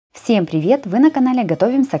Всем привет! Вы на канале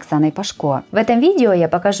Готовим с Оксаной Пашко. В этом видео я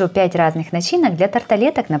покажу 5 разных начинок для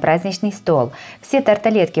тарталеток на праздничный стол. Все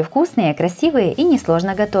тарталетки вкусные, красивые и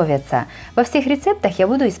несложно готовятся. Во всех рецептах я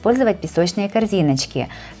буду использовать песочные корзиночки.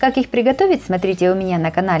 Как их приготовить, смотрите у меня на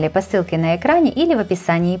канале по ссылке на экране или в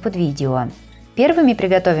описании под видео. Первыми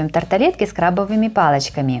приготовим тарталетки с крабовыми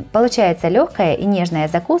палочками. Получается легкая и нежная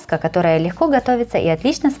закуска, которая легко готовится и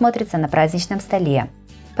отлично смотрится на праздничном столе.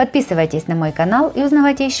 Подписывайтесь на мой канал и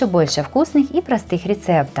узнавайте еще больше вкусных и простых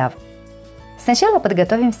рецептов. Сначала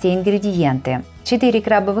подготовим все ингредиенты. 4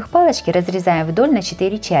 крабовых палочки разрезаем вдоль на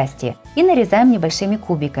 4 части и нарезаем небольшими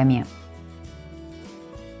кубиками.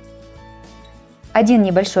 1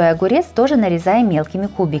 небольшой огурец тоже нарезаем мелкими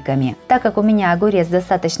кубиками. Так как у меня огурец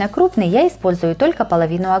достаточно крупный, я использую только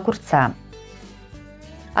половину огурца.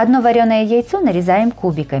 1 вареное яйцо нарезаем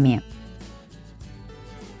кубиками.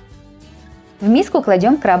 В миску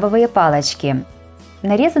кладем крабовые палочки,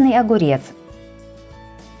 нарезанный огурец,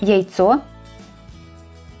 яйцо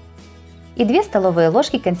и 2 столовые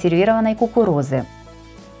ложки консервированной кукурузы.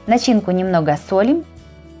 Начинку немного солим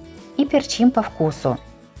и перчим по вкусу.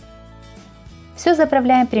 Все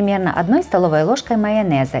заправляем примерно 1 столовой ложкой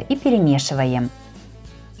майонеза и перемешиваем.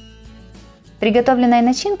 Приготовленной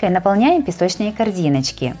начинкой наполняем песочные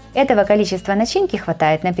корзиночки. Этого количества начинки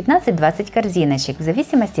хватает на 15-20 корзиночек в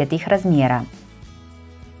зависимости от их размера.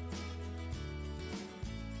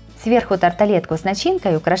 Сверху тарталетку с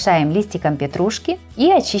начинкой украшаем листиком петрушки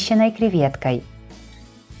и очищенной креветкой.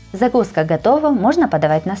 Закуска готова, можно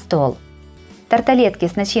подавать на стол. Тарталетки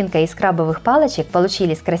с начинкой из крабовых палочек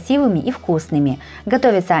получились красивыми и вкусными.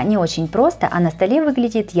 Готовятся они очень просто, а на столе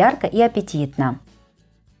выглядит ярко и аппетитно.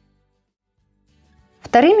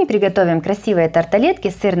 Вторыми приготовим красивые тарталетки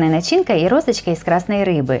с сырной начинкой и розочкой из красной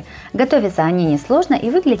рыбы. Готовятся они несложно и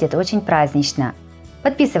выглядят очень празднично.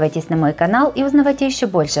 Подписывайтесь на мой канал и узнавайте еще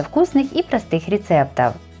больше вкусных и простых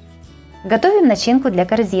рецептов. Готовим начинку для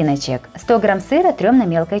корзиночек. 100 грамм сыра трем на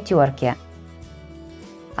мелкой терке.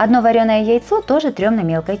 1 вареное яйцо тоже трем на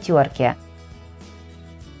мелкой терке.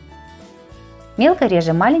 Мелко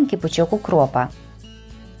режем маленький пучок укропа.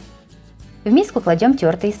 В миску кладем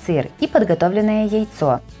тертый сыр и подготовленное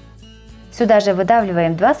яйцо. Сюда же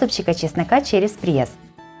выдавливаем 2 зубчика чеснока через пресс.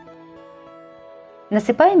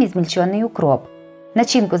 Насыпаем измельченный укроп.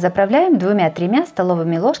 Начинку заправляем 2-3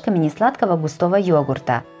 столовыми ложками несладкого густого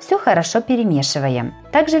йогурта. Все хорошо перемешиваем.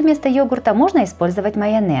 Также вместо йогурта можно использовать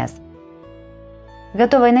майонез.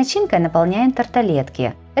 Готовой начинкой наполняем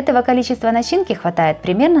тарталетки. Этого количества начинки хватает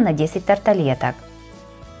примерно на 10 тарталеток.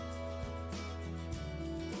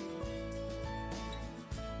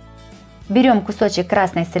 Берем кусочек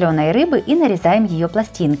красной соленой рыбы и нарезаем ее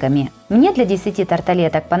пластинками. Мне для 10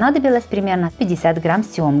 тарталеток понадобилось примерно 50 грамм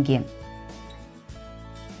семги.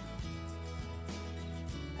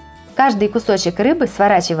 Каждый кусочек рыбы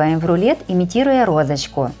сворачиваем в рулет, имитируя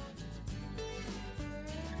розочку.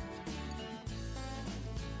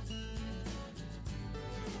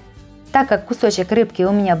 Так как кусочек рыбки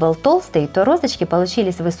у меня был толстый, то розочки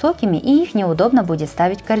получились высокими и их неудобно будет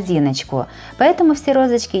ставить в корзиночку. Поэтому все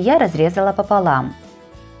розочки я разрезала пополам.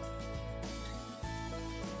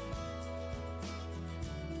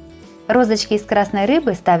 Розочки из красной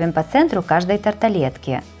рыбы ставим по центру каждой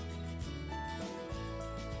тарталетки.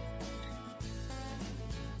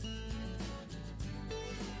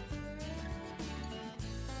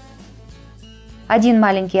 Один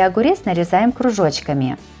маленький огурец нарезаем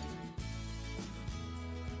кружочками.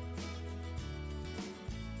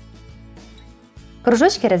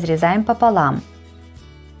 Кружочки разрезаем пополам.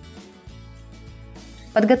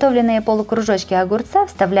 Подготовленные полукружочки огурца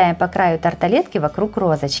вставляем по краю тарталетки вокруг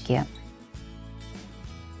розочки.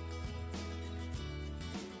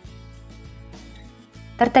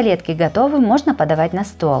 Тарталетки готовы, можно подавать на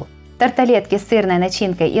стол. Тарталетки с сырной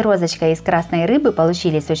начинкой и розочкой из красной рыбы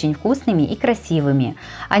получились очень вкусными и красивыми.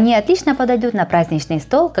 Они отлично подойдут на праздничный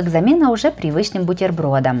стол, как замена уже привычным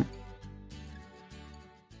бутербродам.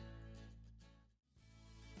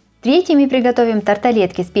 Третьими приготовим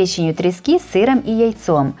тарталетки с печенью трески, сыром и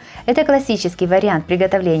яйцом. Это классический вариант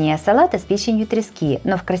приготовления салата с печенью трески,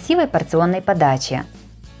 но в красивой порционной подаче. –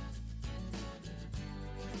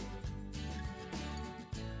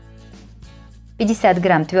 50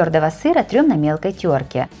 грамм твердого сыра трем на мелкой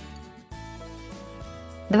терке.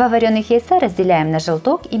 2 вареных яйца разделяем на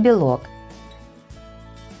желток и белок.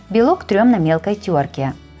 Белок трем на мелкой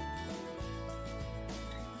терке.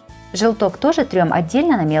 Желток тоже трем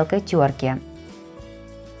отдельно на мелкой терке.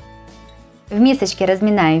 В мисочке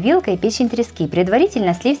разминаем вилкой печень трески,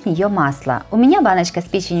 предварительно слив с нее масло. У меня баночка с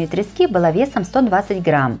печенью трески была весом 120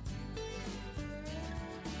 грамм.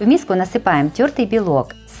 В миску насыпаем тертый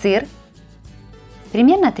белок, сыр,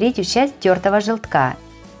 примерно третью часть тертого желтка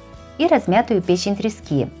и размятую печень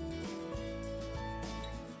трески.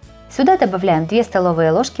 Сюда добавляем 2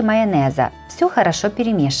 столовые ложки майонеза. Все хорошо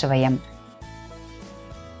перемешиваем.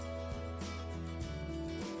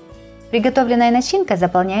 Приготовленной начинкой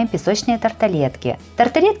заполняем песочные тарталетки.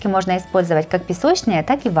 Тарталетки можно использовать как песочные,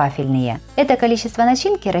 так и вафельные. Это количество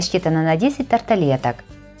начинки рассчитано на 10 тарталеток.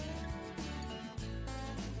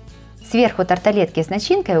 Сверху тарталетки с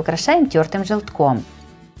начинкой украшаем тертым желтком.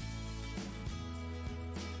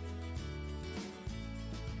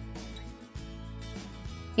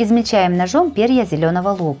 Измельчаем ножом перья зеленого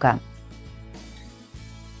лука.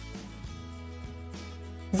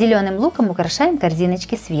 Зеленым луком украшаем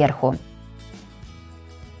корзиночки сверху.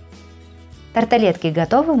 Тарталетки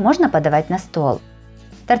готовы, можно подавать на стол.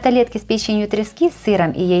 Тарталетки с печенью трески, с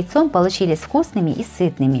сыром и яйцом получились вкусными и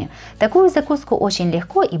сытными. Такую закуску очень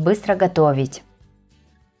легко и быстро готовить.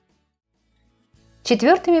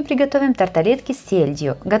 Четвертыми приготовим тарталетки с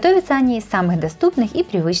сельдью. Готовятся они из самых доступных и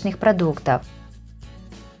привычных продуктов.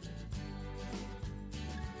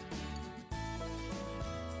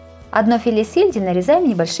 Одно филе сельди нарезаем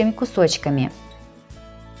небольшими кусочками.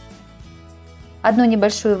 Одну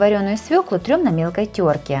небольшую вареную свеклу трем на мелкой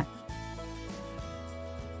терке.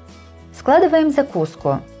 Складываем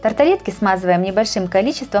закуску. Тарталетки смазываем небольшим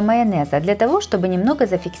количеством майонеза для того, чтобы немного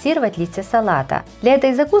зафиксировать листья салата. Для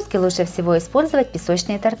этой закуски лучше всего использовать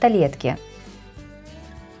песочные тарталетки.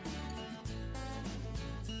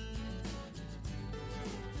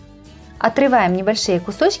 Отрываем небольшие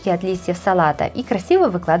кусочки от листьев салата и красиво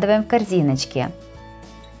выкладываем в корзиночки.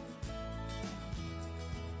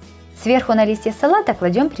 Сверху на листья салата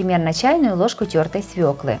кладем примерно чайную ложку тертой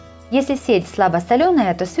свеклы. Если сельдь слабо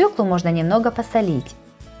соленая, то свеклу можно немного посолить.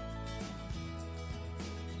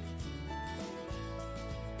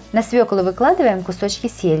 На свеклу выкладываем кусочки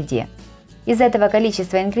сельди. Из этого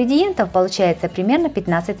количества ингредиентов получается примерно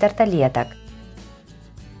 15 тарталеток.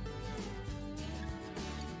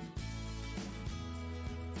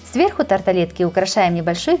 Сверху тарталетки украшаем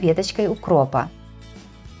небольшой веточкой укропа.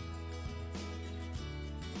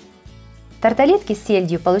 Тарталетки с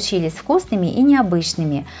сельдью получились вкусными и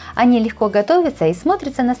необычными. Они легко готовятся и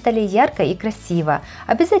смотрятся на столе ярко и красиво.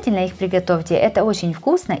 Обязательно их приготовьте, это очень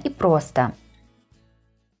вкусно и просто.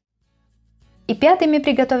 И пятыми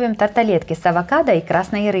приготовим тарталетки с авокадо и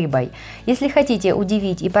красной рыбой. Если хотите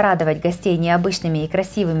удивить и порадовать гостей необычными и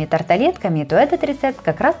красивыми тарталетками, то этот рецепт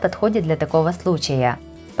как раз подходит для такого случая.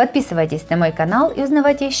 Подписывайтесь на мой канал и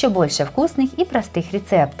узнавайте еще больше вкусных и простых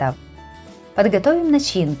рецептов. Подготовим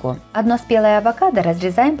начинку. Одно спелое авокадо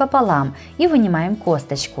разрезаем пополам и вынимаем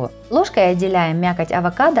косточку. Ложкой отделяем мякоть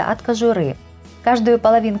авокадо от кожуры. Каждую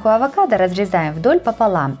половинку авокадо разрезаем вдоль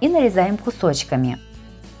пополам и нарезаем кусочками.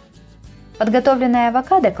 Подготовленное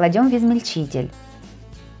авокадо кладем в измельчитель.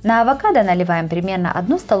 На авокадо наливаем примерно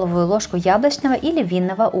 1 столовую ложку яблочного или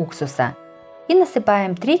винного уксуса и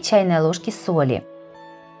насыпаем 3 чайные ложки соли.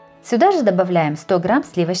 Сюда же добавляем 100 грамм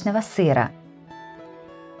сливочного сыра.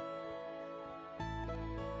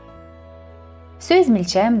 Все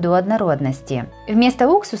измельчаем до однородности. Вместо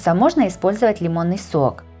уксуса можно использовать лимонный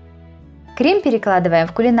сок. Крем перекладываем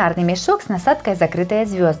в кулинарный мешок с насадкой «Закрытая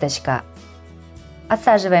звездочка».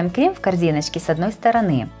 Отсаживаем крем в корзиночки с одной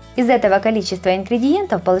стороны. Из этого количества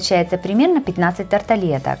ингредиентов получается примерно 15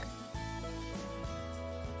 тарталеток.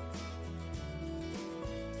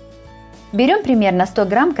 Берем примерно 100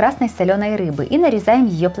 грамм красной соленой рыбы и нарезаем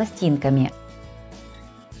ее пластинками.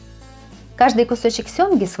 Каждый кусочек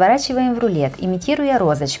семги сворачиваем в рулет, имитируя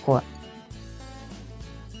розочку.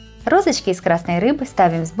 Розочки из красной рыбы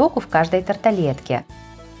ставим сбоку в каждой тарталетке.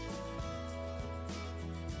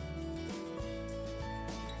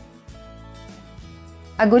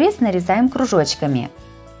 Огурец нарезаем кружочками.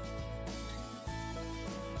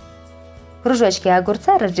 Кружочки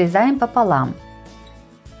огурца разрезаем пополам.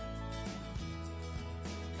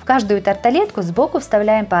 В каждую тарталетку сбоку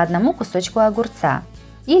вставляем по одному кусочку огурца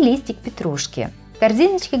и листик петрушки.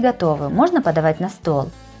 Корзиночки готовы, можно подавать на стол.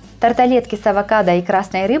 Тарталетки с авокадо и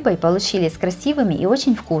красной рыбой получились красивыми и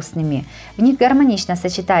очень вкусными. В них гармонично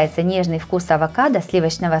сочетается нежный вкус авокадо,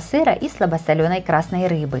 сливочного сыра и слабосоленой красной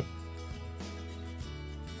рыбы.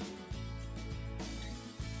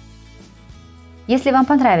 Если вам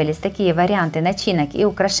понравились такие варианты начинок и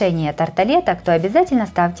украшения тарталеток, то обязательно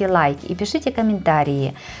ставьте лайк и пишите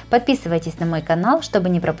комментарии. Подписывайтесь на мой канал, чтобы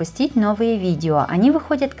не пропустить новые видео, они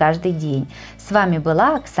выходят каждый день. С вами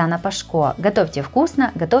была Оксана Пашко. Готовьте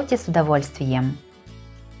вкусно, готовьте с удовольствием.